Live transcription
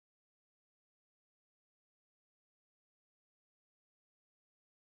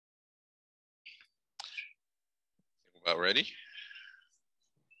About ready?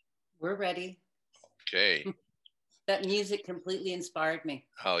 We're ready. Okay. That music completely inspired me.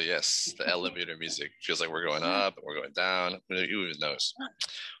 Oh, yes. The elevator music feels like we're going up and we're going down. Who even knows?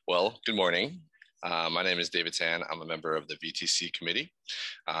 Well, good morning. My name is David Tan. I'm a member of the VTC committee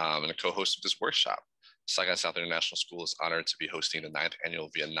and a co-host of this workshop. Saigon South International School is honored to be hosting the 9th annual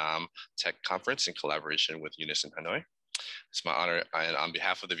Vietnam Tech Conference in collaboration with Unison Hanoi. It's my honor, and on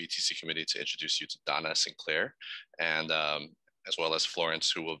behalf of the VTC committee, to introduce you to Donna Sinclair, and as well as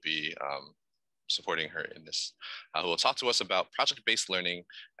Florence, who will be supporting her in this, who will talk to us about project-based learning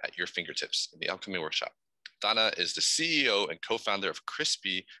at your fingertips in the upcoming workshop. Donna is the CEO and co-founder of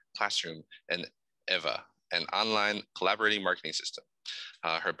Krispii Classroom and Eva, an online collaborating marketing system.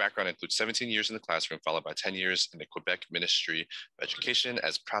 Her background includes 17 years in the classroom, followed by 10 years in the Quebec Ministry of Education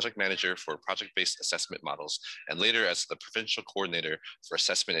as project manager for project-based assessment models, and later as the provincial coordinator for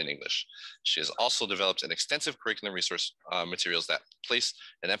assessment in English. She has also developed an extensive curriculum resource materials that place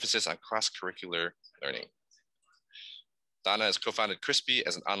an emphasis on cross-curricular learning. Donna has co-founded Krispii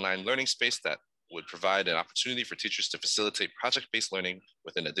as an online learning space that would provide an opportunity for teachers to facilitate project-based learning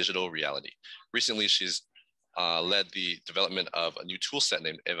within a digital reality. Recently, she's led the development of a new tool set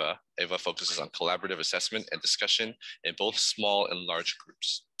named Eva. Eva focuses on collaborative assessment and discussion in both small and large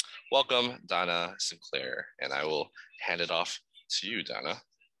groups. Welcome, Donna Sinclair, and I will hand it off to you, Donna.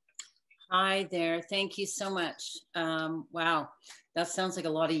 Hi there. Thank you so much. Wow, that sounds like a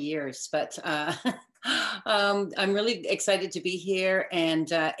lot of years, but I'm really excited to be here. And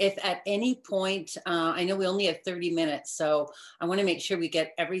if at any point, I know we only have 30 minutes, so I want to make sure we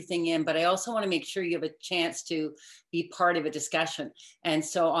get everything in, but I also want to make sure you have a chance to be part of a discussion. And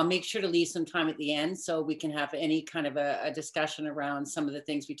so I'll make sure to leave some time at the end so we can have any kind of a discussion around some of the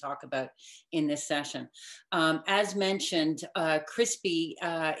things we talk about in this session. As mentioned, Krispii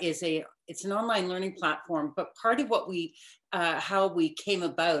it's an online learning platform, but part of what how we came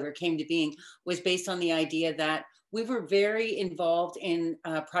about or came to being was based on the idea that we were very involved in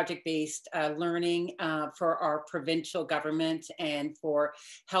project-based learning for our provincial government and for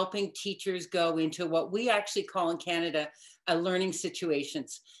helping teachers go into what we actually call in Canada learning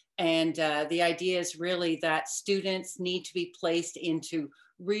situations. And the idea is really that students need to be placed into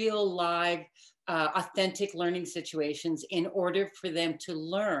real live authentic learning situations in order for them to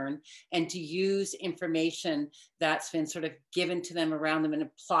learn and to use information that's been sort of given to them around them and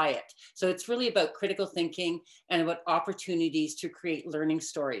apply it. So it's really about critical thinking and about opportunities to create learning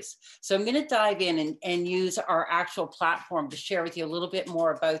stories. So I'm going to dive in and use our actual platform to share with you a little bit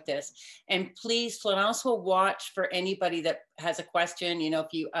more about this. And please, Florence will watch for anybody that has a question. You know,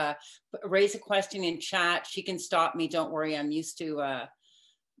 if you raise a question in chat, she can stop me. Don't worry, I'm used to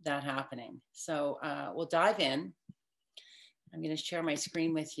that happening. So we'll dive in. I'm going to share my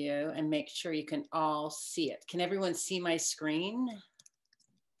screen with you and make sure you can all see it. Can everyone see my screen?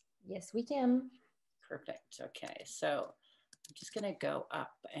 Yes, we can. Perfect. Okay, so I'm just going to go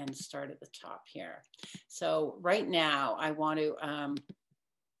up and start at the top here. So right now I want to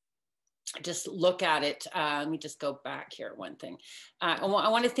just look at it. Let me just go back here. One thing. I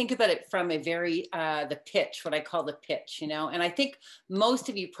want to think about it from a very, the pitch, what I call the pitch, you know, and I think most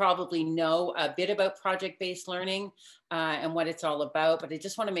of you probably know a bit about project-based learning and what it's all about, but I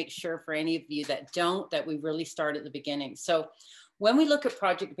just want to make sure for any of you that don't, that we really start at the beginning. So when we look at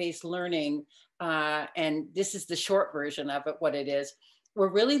project-based learning, and this is the short version of it, what it is, we're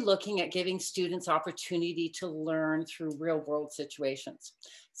really looking at giving students opportunity to learn through real world situations.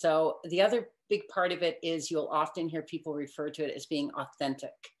 So the other big part of it is you'll often hear people refer to it as being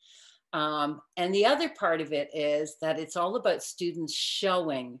authentic. And the other part of it is that it's all about students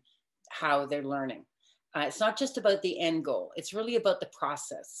showing how they're learning. It's not just about the end goal. It's really about the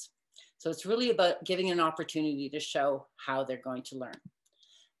process. So it's really about giving an opportunity to show how they're going to learn.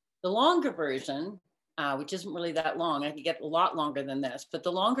 The longer version, which isn't really that long. I could get a lot longer than this, but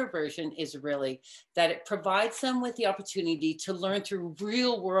the longer version is really that it provides them with the opportunity to learn through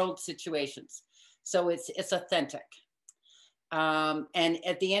real world situations. So it's authentic. And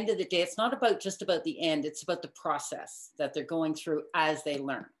at the end of the day, it's not about just about the end, it's about the process that they're going through as they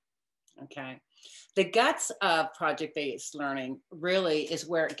learn, okay? The guts of project-based learning really is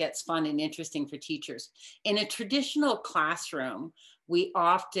where it gets fun and interesting for teachers. In a traditional classroom, we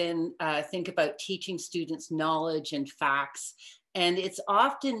often think about teaching students knowledge and facts, and it's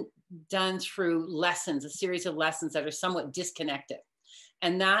often done through lessons, a series of lessons that are somewhat disconnected.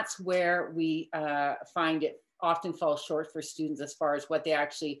 And that's where we find it often falls short for students as far as what they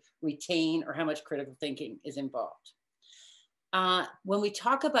actually retain or how much critical thinking is involved. When we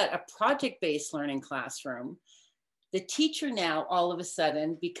talk about a project-based learning classroom, the teacher now all of a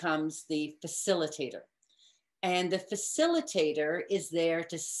sudden becomes the facilitator. And the facilitator is there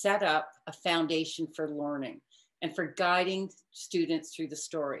to set up a foundation for learning and for guiding students through the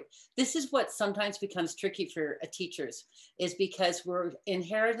story. This is what sometimes becomes tricky for teachers, is because we're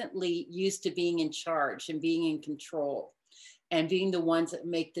inherently used to being in charge and being in control and being the ones that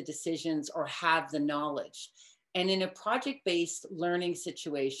make the decisions or have the knowledge. And in a project-based learning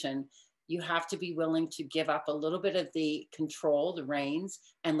situation, you have to be willing to give up a little bit of the control, the reins,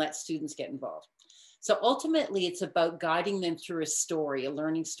 and let students get involved. So ultimately, it's about guiding them through a story, a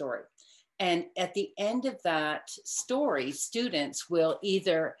learning story. And at the end of that story, students will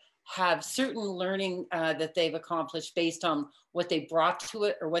either have certain learning that they've accomplished based on what they brought to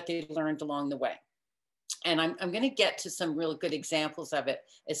it or what they learned along the way. And I'm going to get to some really good examples of it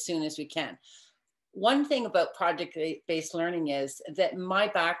as soon as we can. One thing about project-based learning is that my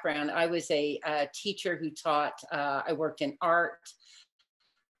background, I was a teacher who taught, I worked in art,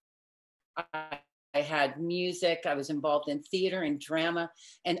 I had music, I was involved in theater and drama,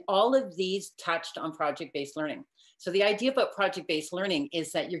 and all of these touched on project-based learning. So the idea about project-based learning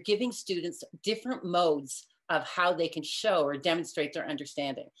is that you're giving students different modes of how they can show or demonstrate their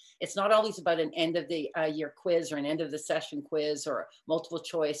understanding. It's not always about an end of the year quiz or an end of the session quiz or multiple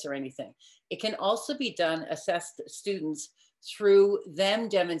choice or anything. It can also be done, assessed students through them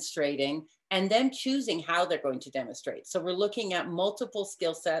demonstrating and them choosing how they're going to demonstrate. So we're looking at multiple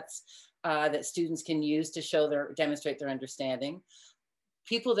skill sets that students can use to demonstrate their understanding.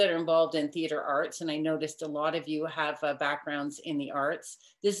 People that are involved in theater arts, and I noticed a lot of you have backgrounds in the arts.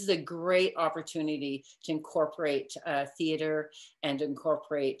 This is a great opportunity to incorporate theater and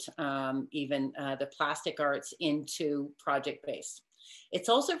incorporate even the plastic arts into project-based. It's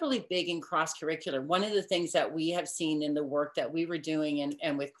also really big in cross-curricular. One of the things that we have seen in the work that we were doing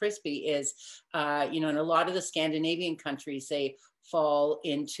and with Krispii is, in a lot of the Scandinavian countries, they fall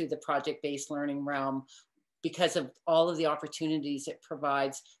into the project-based learning realm because of all of the opportunities it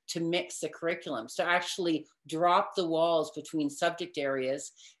provides to mix the curriculums, to actually drop the walls between subject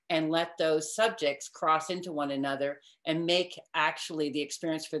areas and let those subjects cross into one another and make actually the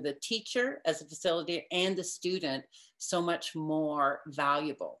experience for the teacher as a facilitator and the student so much more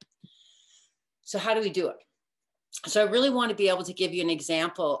valuable. So how do we do it? So I really want to be able to give you an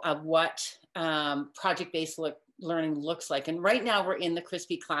example of what project-based learning looks like. And right now we're in the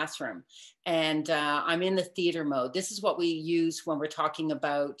Krispii classroom and I'm in the theater mode. This is what we use when we're talking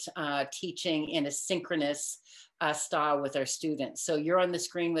about teaching in a synchronous style with our students. So you're on the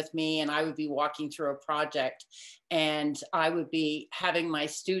screen with me and I would be walking through a project and I would be having my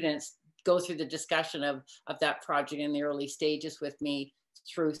students go through the discussion of that project in the early stages with me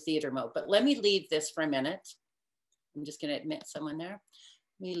through theater mode. But let me leave this for a minute. I'm just going to admit someone there.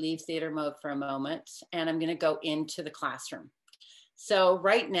 Let me leave theater mode for a moment and I'm going to go into the classroom. So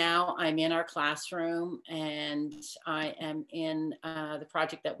right now I'm in our classroom and I am in the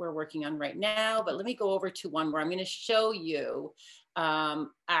project that we're working on right now, but let me go over to one where I'm going to show you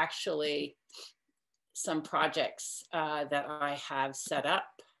actually some projects that I have set up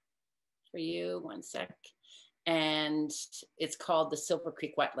for you. One sec. And it's called the Silver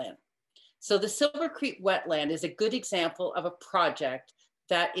Creek Wetland. So the Silver Creek Wetland is a good example of a project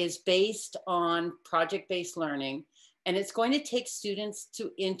that is based on project-based learning. And it's going to take students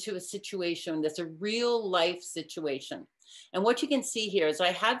into a situation that's a real life situation. And what you can see here is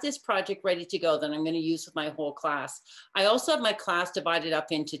I have this project ready to go that I'm going to use with my whole class. I also have my class divided up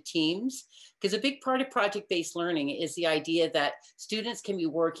into teams because a big part of project-based learning is the idea that students can be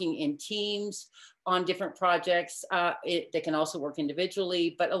working in teams on different projects. They can also work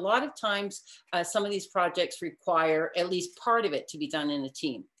individually, but a lot of times some of these projects require at least part of it to be done in a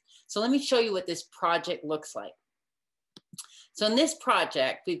team. So let me show you what this project looks like. So in this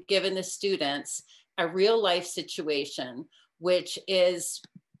project, we've given the students a real life situation, which is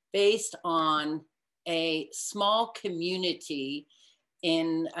based on a small community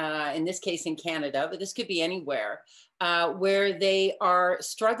in this case in Canada, but this could be anywhere, where they are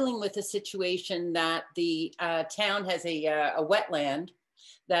struggling with a situation that the town has a wetland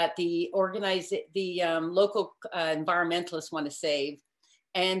that the local environmentalists want to save.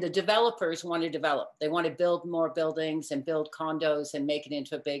 And the developers want to develop. They want to build more buildings and build condos and make it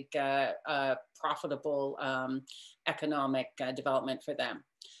into a big profitable economic development for them.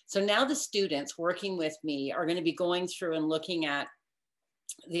 So now the students working with me are going to be going through and looking at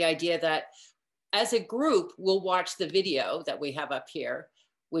the idea that as a group, we'll watch the video that we have up here,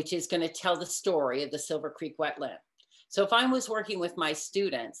 which is going to tell the story of the Silver Creek Wetland. So if I was working with my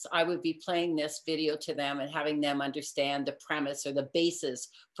students, I would be playing this video to them and having them understand the premise or the basis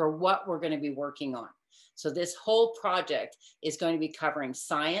for what we're going to be working on. So this whole project is going to be covering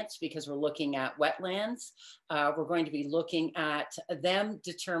science because we're looking at wetlands. We're going to be looking at them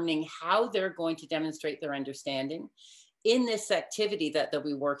determining how they're going to demonstrate their understanding in this activity that they'll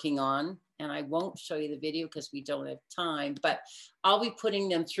be working on. And I won't show you the video because we don't have time, but I'll be putting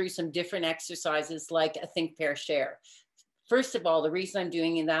them through some different exercises like a think, pair, share. First of all, the reason I'm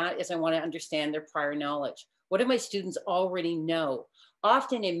doing that is I want to understand their prior knowledge. What do my students already know?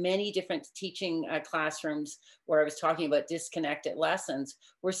 Often in many different teaching classrooms where I was talking about disconnected lessons,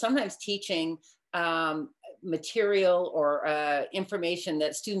 we're sometimes teaching material or information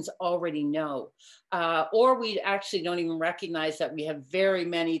that students already know. Or we actually don't even recognize that we have very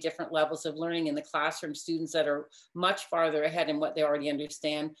many different levels of learning in the classroom, students that are much farther ahead in what they already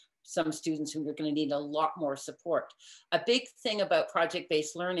understand, some students who are going to need a lot more support. A big thing about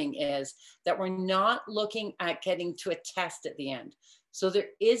project-based learning is that we're not looking at getting to a test at the end. So there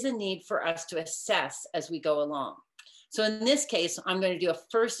is a need for us to assess as we go along. So in this case, I'm going to do a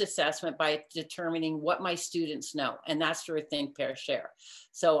first assessment by determining what my students know, and that's through a think, pair, share.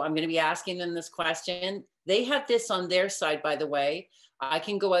 So I'm going to be asking them this question. They have this on their side, by the way. I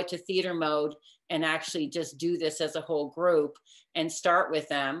can go out to theater mode and actually just do this as a whole group and start with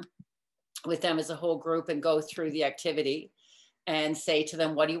them as a whole group and go through the activity and say to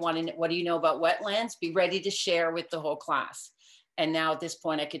them, what do you know about wetlands? Be ready to share with the whole class. And now at this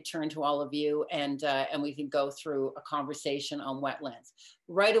point, I could turn to all of you and we can go through a conversation on wetlands.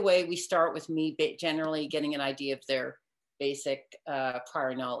 Right away, we start with me generally getting an idea of their basic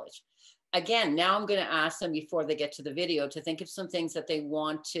prior knowledge. Again, now I'm going to ask them before they get to the video to think of some things that they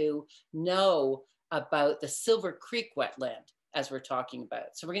want to know about the Silver Creek wetland as we're talking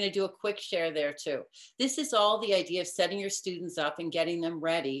about. So we're going to do a quick share there too. This is all the idea of setting your students up and getting them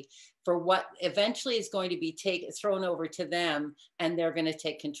ready for what eventually is going to be thrown over to them and they're going to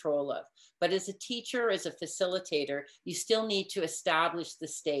take control of. But as a teacher, as a facilitator, you still need to establish the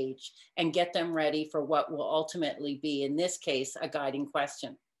stage and get them ready for what will ultimately be, in this case, a guiding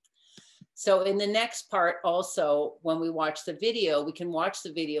question. So in the next part also, when we watch the video, we can watch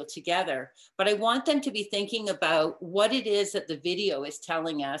the video together, but I want them to be thinking about what it is that the video is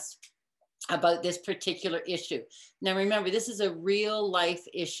telling us about this particular issue. Now, remember, this is a real life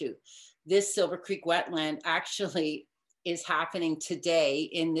issue. This Silver Creek wetland actually is happening today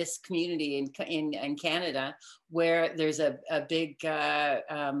in this community in Canada, where there's a big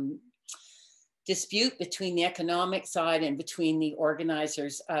dispute between the economic side and between the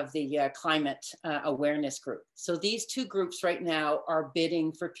organizers of the climate awareness group. So these two groups right now are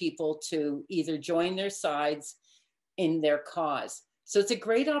bidding for people to either join their sides in their cause. So it's a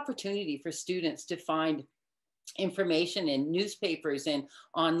great opportunity for students to find information in newspapers and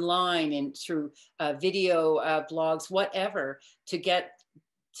online and through video blogs, whatever, to get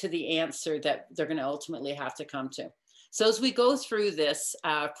to the answer that they're going to ultimately have to come to. So as we go through this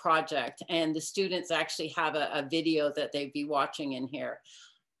project, and the students actually have a video that they'd be watching in here,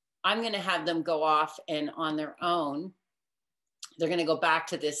 I'm going to have them go off and on their own, they're going to go back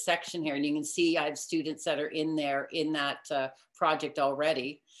to this section here, and you can see I have students that are in there in that project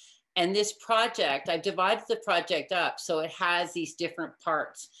already. And this project, I've divided the project up so it has these different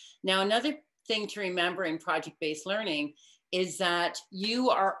parts. Now, another thing to remember in project-based learning is that you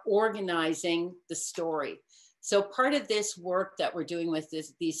are organizing the story. So part of this work that we're doing with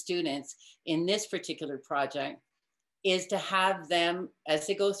these students in this particular project is to have them, as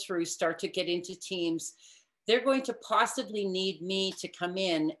they go through, start to get into teams. They're going to possibly need me to come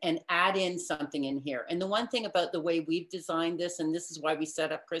in and add in something in here. And the one thing about the way we've designed this, and this is why we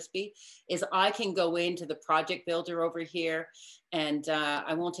set up Krispii, is I can go into the project builder over here, and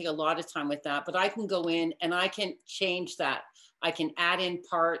I won't take a lot of time with that, but I can go in and I can change that. I can add in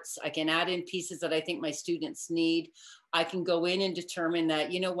parts. I can add in pieces that I think my students need. I can go in and determine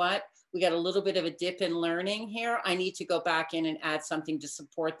that, you know what, we got a little bit of a dip in learning here. I need to go back in and add something to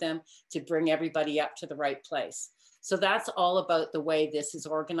support them to bring everybody up to the right place. So that's all about the way this is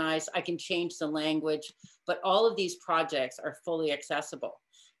organized. I can change the language, but all of these projects are fully accessible.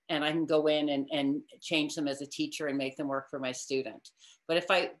 And I can go in and change them as a teacher and make them work for my student. But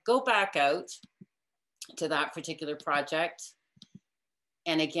if I go back out to that particular project,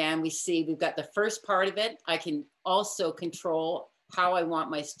 and again, we see we've got the first part of it. I can also control how I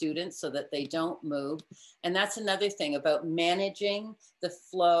want my students so that they don't move. And that's another thing about managing the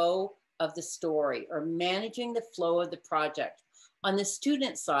flow of the story or managing the flow of the project. On the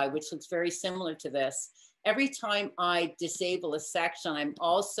student side, which looks very similar to this, every time I disable a section, I'm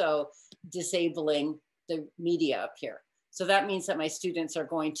also disabling the media up here. So that means that my students are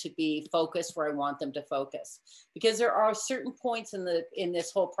going to be focused where I want them to focus, because there are certain points in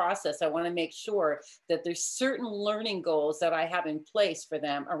this whole process. I want to make sure that there's certain learning goals that I have in place for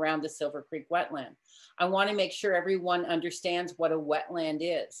them around the Silver Creek wetland. I want to make sure everyone understands what a wetland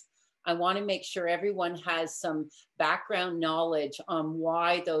is. I want to make sure everyone has some background knowledge on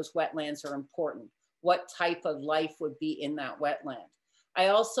why those wetlands are important, what type of life would be in that wetland. I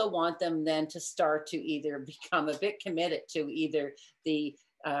also want them then to start to either become a bit committed to either the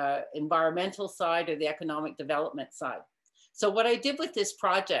environmental side or the economic development side. So what I did with this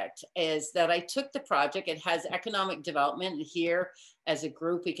project is that I took the project, it has economic development, and here as a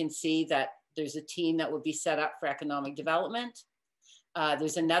group, we can see that there's a team that would be set up for economic development.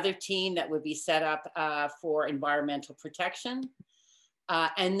 There's another team that would be set up for environmental protection.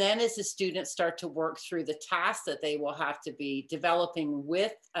 And then as the students start to work through the tasks that they will have to be developing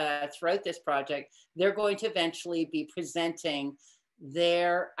with throughout this project, they're going to eventually be presenting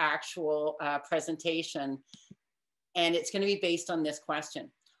their actual presentation. And it's going to be based on this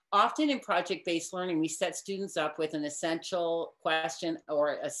question. Often in project-based learning, we set students up with an essential question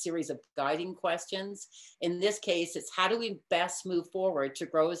or a series of guiding questions. In this case, it's how do we best move forward to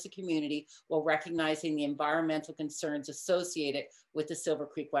grow as a community while recognizing the environmental concerns associated with the Silver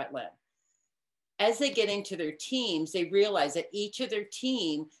Creek wetland. As they get into their teams, they realize that each of their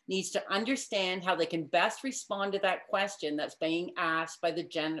team needs to understand how they can best respond to that question that's being asked by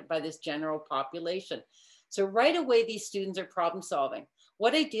this general population. So right away, these students are problem solving.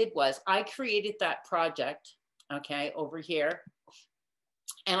 What I did was I created that project, okay, over here,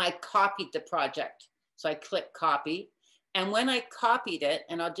 and I copied the project. So I click copy. And when I copied it,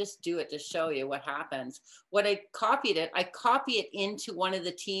 and I'll just do it to show you what happens. When I copy it into one of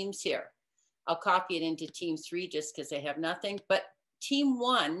the teams here. I'll copy it into team 3 just because they have nothing. But team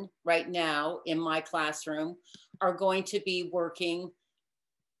 1 right now in my classroom are going to be working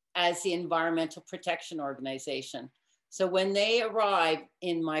as the Environmental Protection Organization. So when they arrive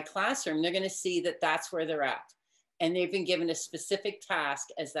in my classroom, they're going to see that that's where they're at. And they've been given a specific task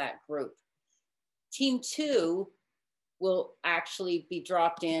as that group. Team 2 will actually be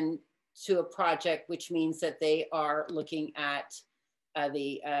dropped in to a project, which means that they are looking at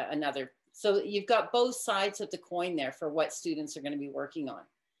another. So you've got both sides of the coin there for what students are going to be working on.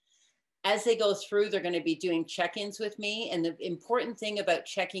 As they go through, they're going to be doing check-ins with me. And the important thing about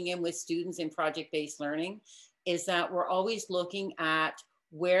checking in with students in project-based learning is that we're always looking at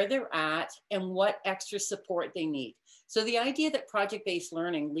where they're at and what extra support they need. So the idea that project-based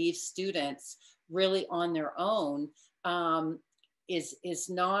learning leaves students really on their own is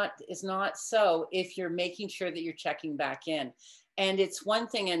not so if you're making sure that you're checking back in. And it's one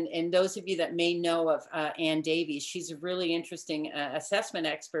thing, and those of you that may know of Ann Davies, she's a really interesting assessment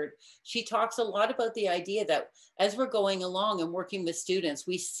expert. She talks a lot about the idea that as we're going along and working with students,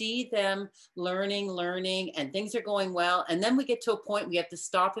 we see them learning, and things are going well. And then we get to a point we have to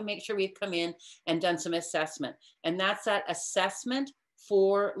stop and make sure we've come in and done some assessment. And that's that assessment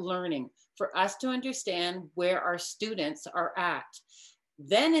for learning, for us to understand where our students are at.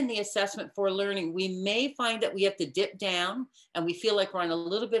 Then in the assessment for learning, we may find that we have to dip down and we feel like we're on a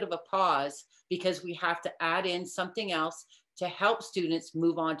little bit of a pause because we have to add in something else to help students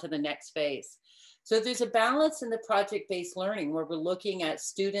move on to the next phase. So there's a balance in the project-based learning where we're looking at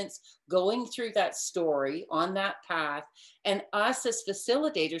students going through that story on that path, and us as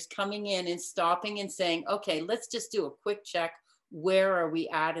facilitators coming in and stopping and saying, okay, let's just do a quick check. Where are we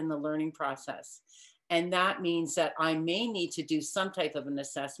at in the learning process? And that means that I may need to do some type of an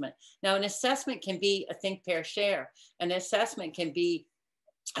assessment. Now, an assessment can be a think, pair, share. An assessment can be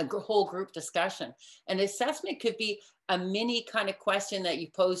a whole group discussion. An assessment could be a mini kind of question that you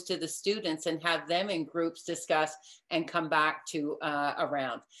pose to the students and have them in groups discuss and come back to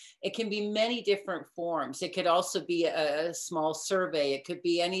around. It can be many different forms. It could also be a small survey. It could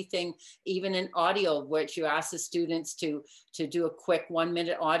be anything, even an audio, which you ask the students to do a quick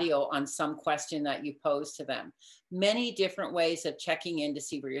 1-minute audio on some question that you pose to them. Many different ways of checking in to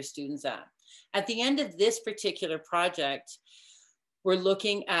see where your students are. At the end of this particular project, we're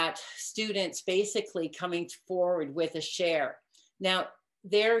looking at students basically coming forward with a share. Now,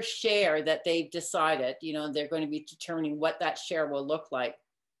 their share that they've decided, you know, they're going to be determining what that share will look like,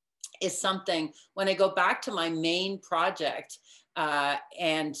 is something, when I go back to my main project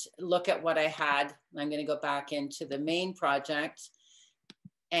and look at what I had, I'm going to go back into the main project,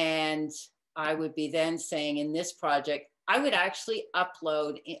 and I would be then saying in this project, I would actually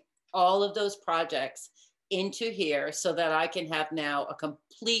upload all of those projects into here so that I can have now a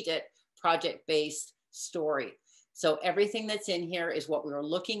completed project-based story. So everything that's in here is what we were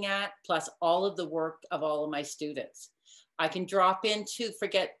looking at, plus all of the work of all of my students. I can drop in too.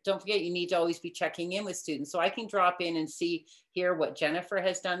 Don't forget, you need to always be checking in with students. So I can drop in and see here what Jennifer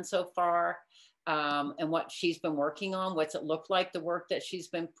has done so far, and what she's been working on. What's it look like, the work that she's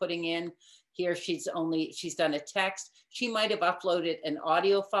been putting in? Here she's done a text. She might have uploaded an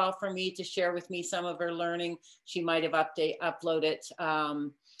audio file for me to share with me some of her learning. She might have uploaded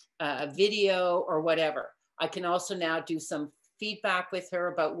a video or whatever. I can also now do some feedback with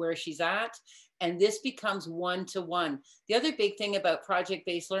her about where she's at. And this becomes one-to-one. The other big thing about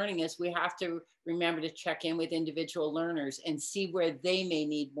project-based learning is we have to remember to check in with individual learners and see where they may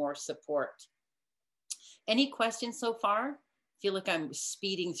need more support. Any questions so far? I feel like I'm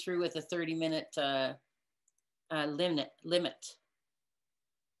speeding through with a 30-minute limit.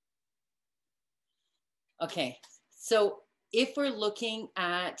 Okay, so if we're looking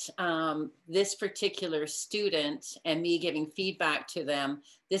at this particular student and me giving feedback to them,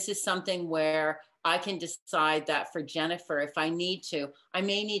 this is something where I can decide that for Jennifer, if I need to, I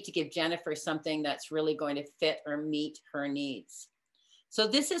may need to give Jennifer something that's really going to fit or meet her needs. So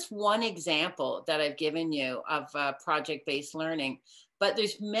this is one example that I've given you of project-based learning, but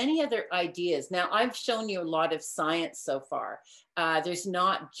there's many other ideas. Now, I've shown you a lot of science so far. There's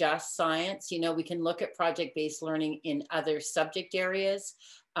not just science. You know, we can look at project-based learning in other subject areas,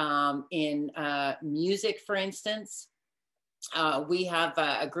 in music, for instance. We have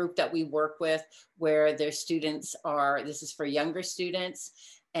a group that we work with where their students are, this is for younger students,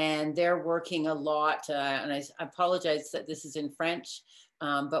 and they're working a lot, and I apologize that this is in French,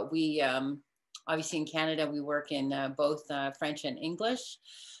 but we, obviously in Canada, we work in both French and English.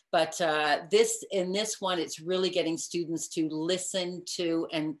 But in this one, it's really getting students to listen to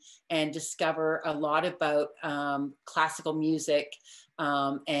and discover a lot about classical music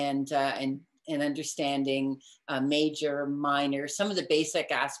and understanding major, minor, some of the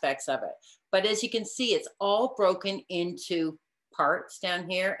basic aspects of it. But as you can see, it's all broken into parts down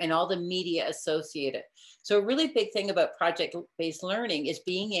here and all the media associated. So a really big thing about project-based learning is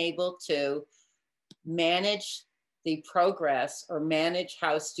being able to manage the progress or manage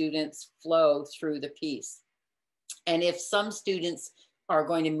how students flow through the piece. And if some students are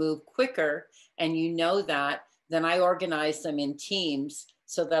going to move quicker and you know that, then I organize them in teams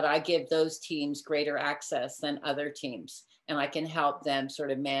so that I give those teams greater access than other teams. And I can help them sort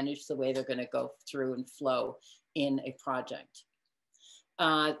of manage the way they're going to go through and flow in a project.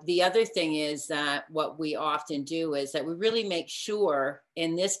 The other thing is that what we often do is that we really make sure,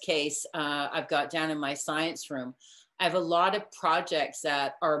 in this case, I've got down in my science room, I have a lot of projects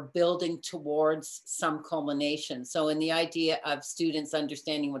that are building towards some culmination. So in the idea of students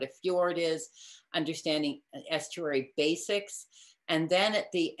understanding what a fjord is, understanding estuary basics, and then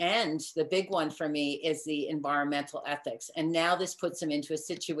at the end, the big one for me is the environmental ethics. And now this puts them into a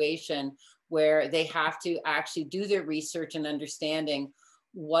situation where they have to actually do their research and understanding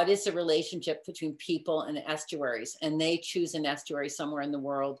what is the relationship between people and estuaries, and they choose an estuary somewhere in the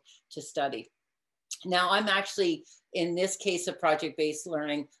world to study. Now I'm actually, in this case of project-based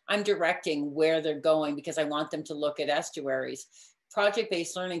learning, I'm directing where they're going because I want them to look at estuaries.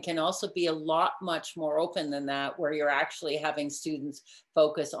 Project-based learning can also be a lot much more open than that, where you're actually having students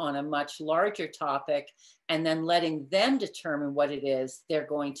focus on a much larger topic and then letting them determine what it is they're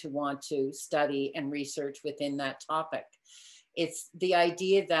going to want to study and research within that topic. It's the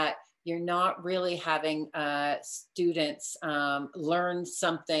idea that you're not really having students learn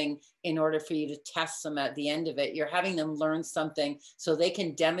something in order for you to test them at the end of it. You're having them learn something so they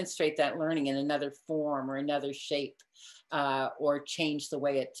can demonstrate that learning in another form or another shape, or change the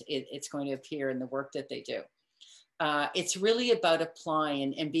way it's going to appear in the work that they do. It's really about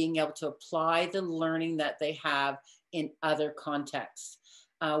applying and being able to apply the learning that they have in other contexts.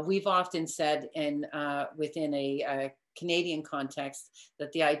 We've often said within a Canadian context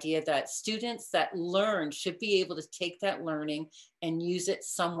that the idea that students that learn should be able to take that learning and use it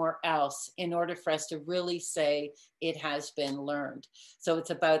somewhere else in order for us to really say it has been learned. So it's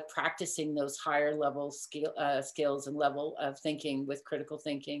about practicing those higher level skills and level of thinking with critical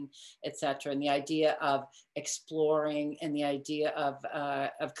thinking, etc. And the idea of exploring and the idea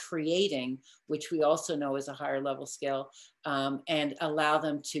of creating, which we also know is a higher level skill, and allow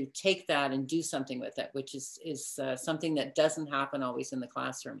them to take that and do something with it, which is something that doesn't happen always in the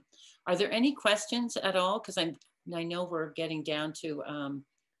classroom. Are there any questions at all? Because I know we're getting down to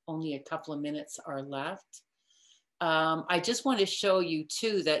only a couple of minutes are left. I just want to show you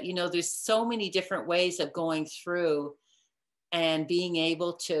too that, you know, there's so many different ways of going through and being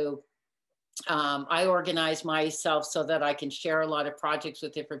able to, I organize myself so that I can share a lot of projects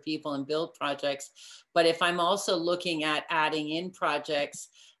with different people and build projects. But if I'm also looking at adding in projects,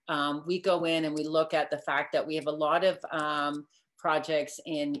 We go in and we look at the fact that we have a lot of projects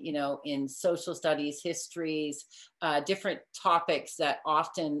in, in social studies, histories, different topics that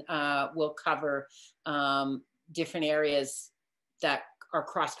often will cover different areas that are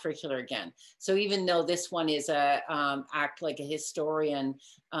cross-curricular again. So even though this one is act like a historian,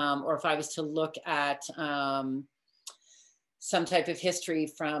 or if I was to look at some type of history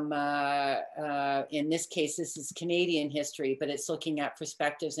from, in this case, this is Canadian history, but it's looking at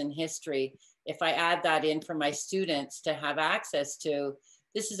perspectives in history. If I add that in for my students to have access to,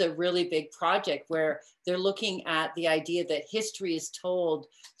 this is a really big project where they're looking at the idea that history is told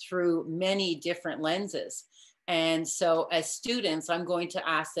through many different lenses. And so as students, I'm going to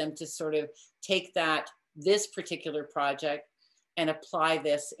ask them to sort of take this particular project and apply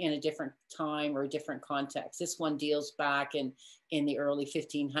this in a different time or a different context. This one deals back in the early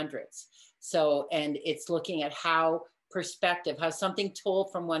 1500s. So, and it's looking at how something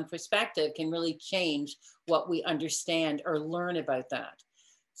told from one perspective can really change what we understand or learn about that.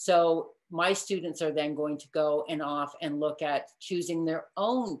 So my students are then going to go and off and look at choosing their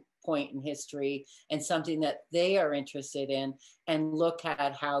own point in history and something that they are interested in, and look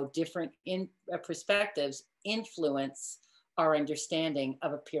at how different perspectives influence our understanding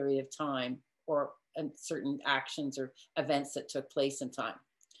of a period of time or certain actions or events that took place in time.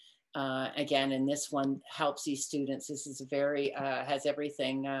 Again, and this one helps these students. This is very, has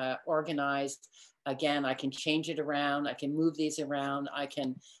everything organized. Again, I can change it around. I can move these around. I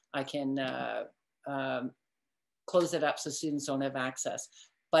can close it up so students don't have access.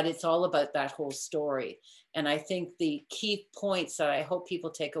 But it's all about that whole story. And I think the key points that I hope people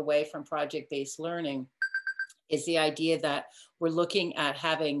take away from project-based learning is the idea that we're looking at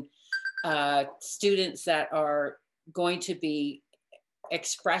having students that are going to be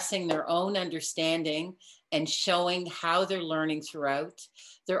expressing their own understanding and showing how they're learning throughout.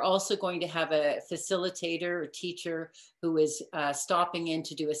 They're also going to have a facilitator or teacher who is stopping in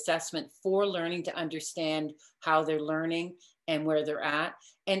to do assessment for learning, to understand how they're learning and where they're at,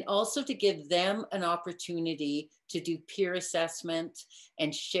 and also to give them an opportunity to do peer assessment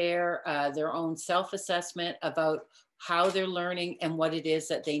and share their own self-assessment about how they're learning and what it is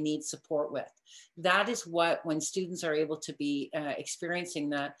that they need support with. That is what, when students are able to be experiencing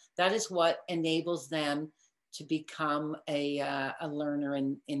that, that is what enables them to become a learner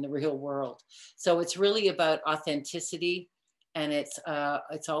in the real world. So it's really about authenticity, and it's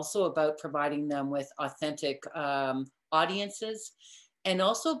also about providing them with authentic audiences, and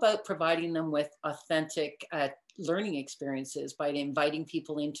also about providing them with authentic learning experiences by inviting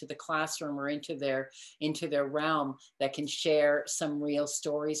people into the classroom or into their realm that can share some real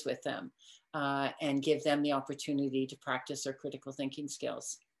stories with them and give them the opportunity to practice their critical thinking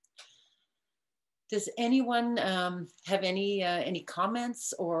skills. Does anyone have any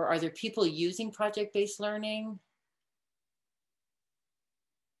comments, or are there people using project-based learning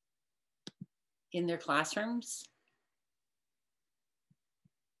in their classrooms?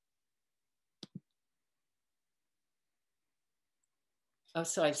 Oh,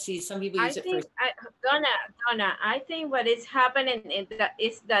 so I see some people use it for... Donna, I think what is happening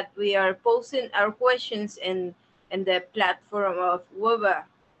is that we are posting our questions in the platform of Weber.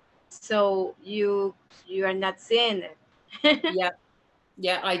 So you are not seeing it.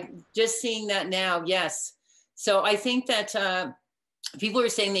 Yeah, I'm just seeing that now, yes. So I think that people are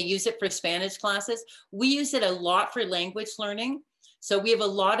saying they use it for Spanish classes. We use it a lot for language learning. So we have a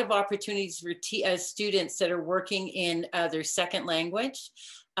lot of opportunities for students that are working in their second language.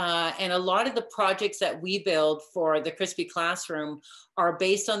 And a lot of the projects that we build for the Krispii classroom are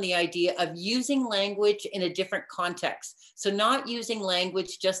based on the idea of using language in a different context. So not using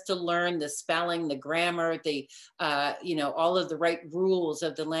language just to learn the spelling, the grammar, the, all of the right rules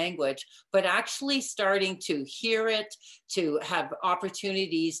of the language, but actually starting to hear it, to have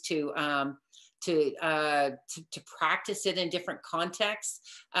opportunities to practice it in different contexts.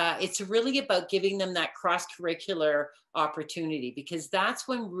 It's really about giving them that cross-curricular opportunity, because that's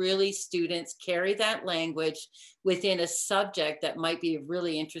when really students carry that language within a subject that might be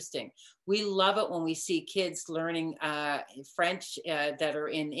really interesting. We love it when we see kids learning French that are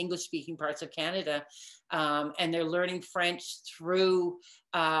in English-speaking parts of Canada, and they're learning French through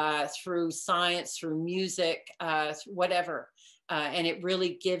science, through music, whatever. And it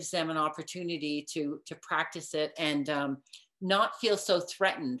really gives them an opportunity to practice it and not feel so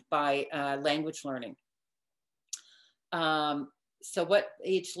threatened by language learning. So what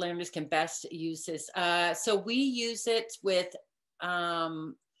age learners can best use this? So we use it with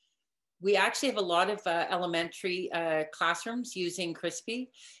we actually have a lot of elementary classrooms using Krispii.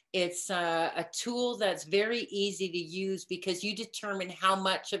 It's a tool that's very easy to use because you determine how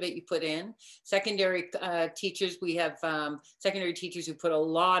much of it you put in. Secondary teachers, we have secondary teachers who put a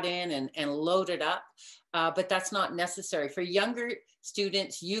lot in and load it up, but that's not necessary. For younger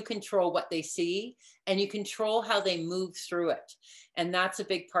students, you control what they see and you control how they move through it. And that's a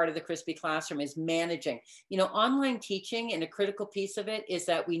big part of the Krispii classroom, is managing. You know, online teaching, and a critical piece of it is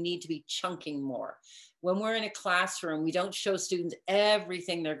that we need to be chunking more. When we're in a classroom, we don't show students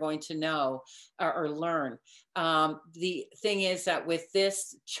everything they're going to know or learn. The thing is that with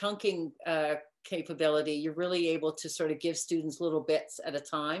this chunking capability, you're really able to sort of give students little bits at a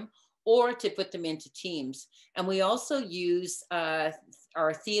time, or to put them into teams. And we also use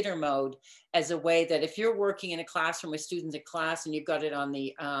our theater mode as a way that if you're working in a classroom with students in class and you've got it on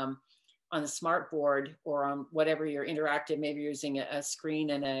the smart board or on whatever you're interactive, maybe you're using a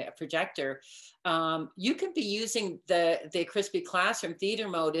screen and a projector, you could be using the Krispii Classroom theater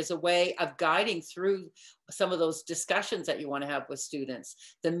mode as a way of guiding through some of those discussions that you want to have with students.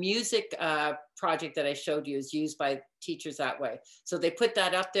 The music project that I showed you is used by teachers that way. So they put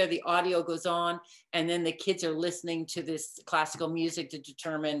that up there, the audio goes on, and then the kids are listening to this classical music to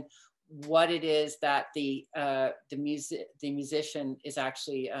determine what it is that the musician is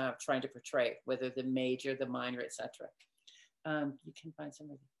actually trying to portray, whether the major, the minor, etc. You can find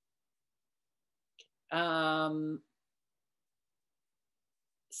some of it.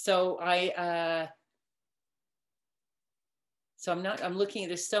 So I'm looking,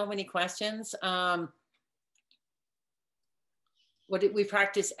 there's so many questions. We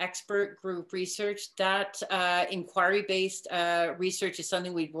practice expert group research. That inquiry-based research is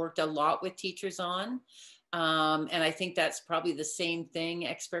something we've worked a lot with teachers on. And I think that's probably the same thing,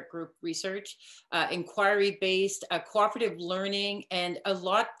 expert group research. Inquiry-based, cooperative learning, and a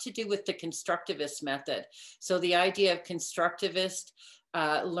lot to do with the constructivist method. So the idea of constructivist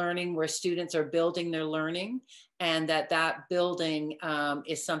learning, where students are building their learning, and that building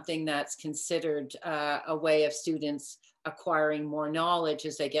is something that's considered a way of students acquiring more knowledge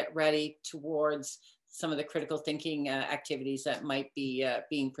as they get ready towards some of the critical thinking activities that might be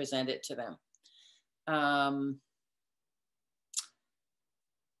being presented to them.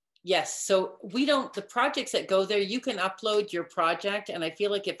 Yes, so the projects that go there, you can upload your project, and I feel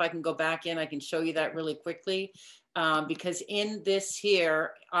like if I can go back in, I can show you that really quickly, because in this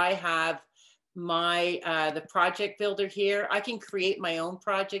here, I have the project builder here. I can create my own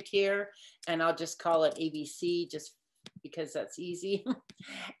project here, and I'll just call it ABC, just because that's easy.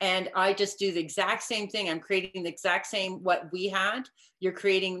 And I just do the exact same thing. I'm creating the exact same what we had. You're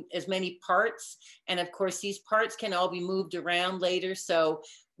creating as many parts. And of course, these parts can all be moved around later. So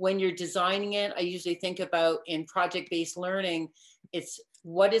when you're designing it, I usually think about, in project-based learning, it's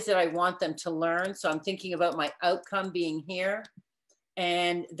what is it I want them to learn? So I'm thinking about my outcome being here.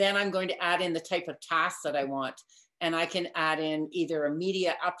 And then I'm going to add in the type of tasks that I want. And I can add in either a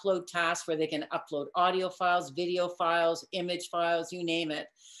media upload task where they can upload audio files, video files, image files, you name it.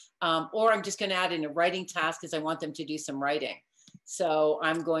 Or I'm just going to add in a writing task because I want them to do some writing. So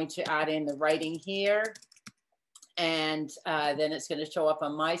I'm going to add in the writing here. And then it's going to show up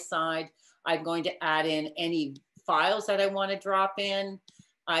on my side. I'm going to add in any files that I want to drop in.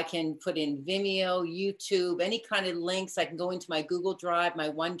 I can put in Vimeo, YouTube, any kind of links. I can go into my Google Drive, my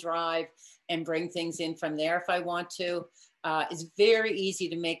OneDrive, and bring things in from there if I want to. It's very easy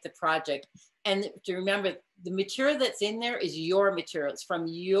to make the project. And to remember, the material that's in there is your material. It's from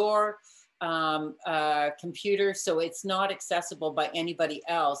your computer, so it's not accessible by anybody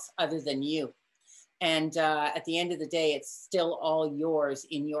else other than you. And at the end of the day, it's still all yours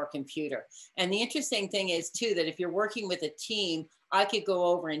in your computer. And the interesting thing is too, that if you're working with a team, I could go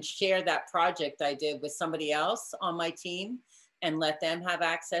over and share that project I did with somebody else on my team and let them have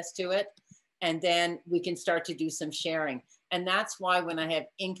access to it. And then we can start to do some sharing. And that's why when I have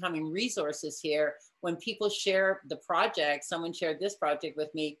incoming resources here, when people share the project, someone shared this project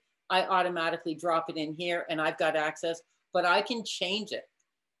with me, I automatically drop it in here and I've got access, but I can change it.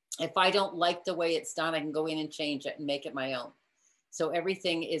 If I don't like the way it's done, I can go in and change it and make it my own. So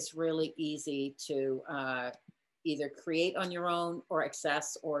everything is really easy to either create on your own or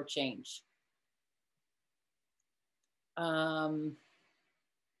access or change.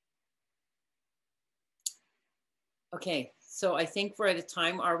 Okay, so I think we're at a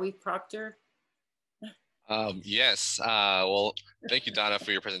time. Are we, Proctor? Yes. Well, thank you, Donna,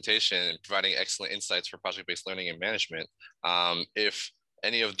 for your presentation and providing excellent insights for project-based learning and management. If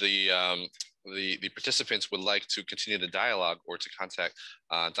any of the participants would like to continue the dialogue or to contact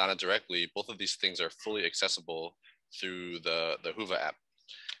Donna directly, both of these things are fully accessible through the Whova app.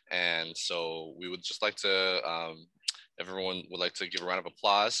 And so we would just like to, everyone would like to give a round of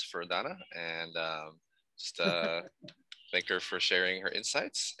applause for Donna and just thank her for sharing her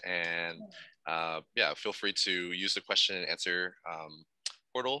insights. And yeah, feel free to use the question and answer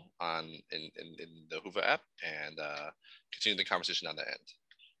portal in the Whova app and continue the conversation on the end.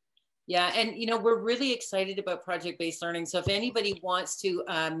 Yeah, and you know, we're really excited about project-based learning. So if anybody wants to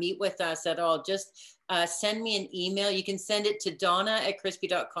meet with us at all, just send me an email. You can send it to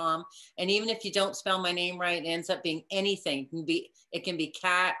Donna@Krispii.com. And even if you don't spell my name right, it ends up being anything. It can be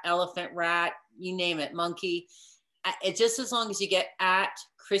cat, elephant, rat, you name it, monkey. It just as long as you get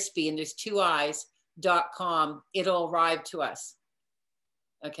 @Krispii and there's 2 I's.com, it'll arrive to us.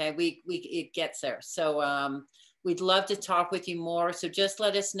 Okay, it gets there. So we'd love to talk with you more. So just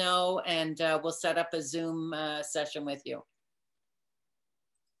let us know and we'll set up a Zoom session with you.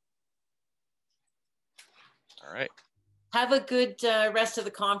 All right. Have a good rest of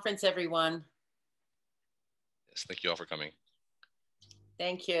the conference, everyone. Yes, thank you all for coming.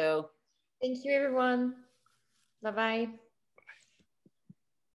 Thank you. Thank you, everyone. Bye-bye.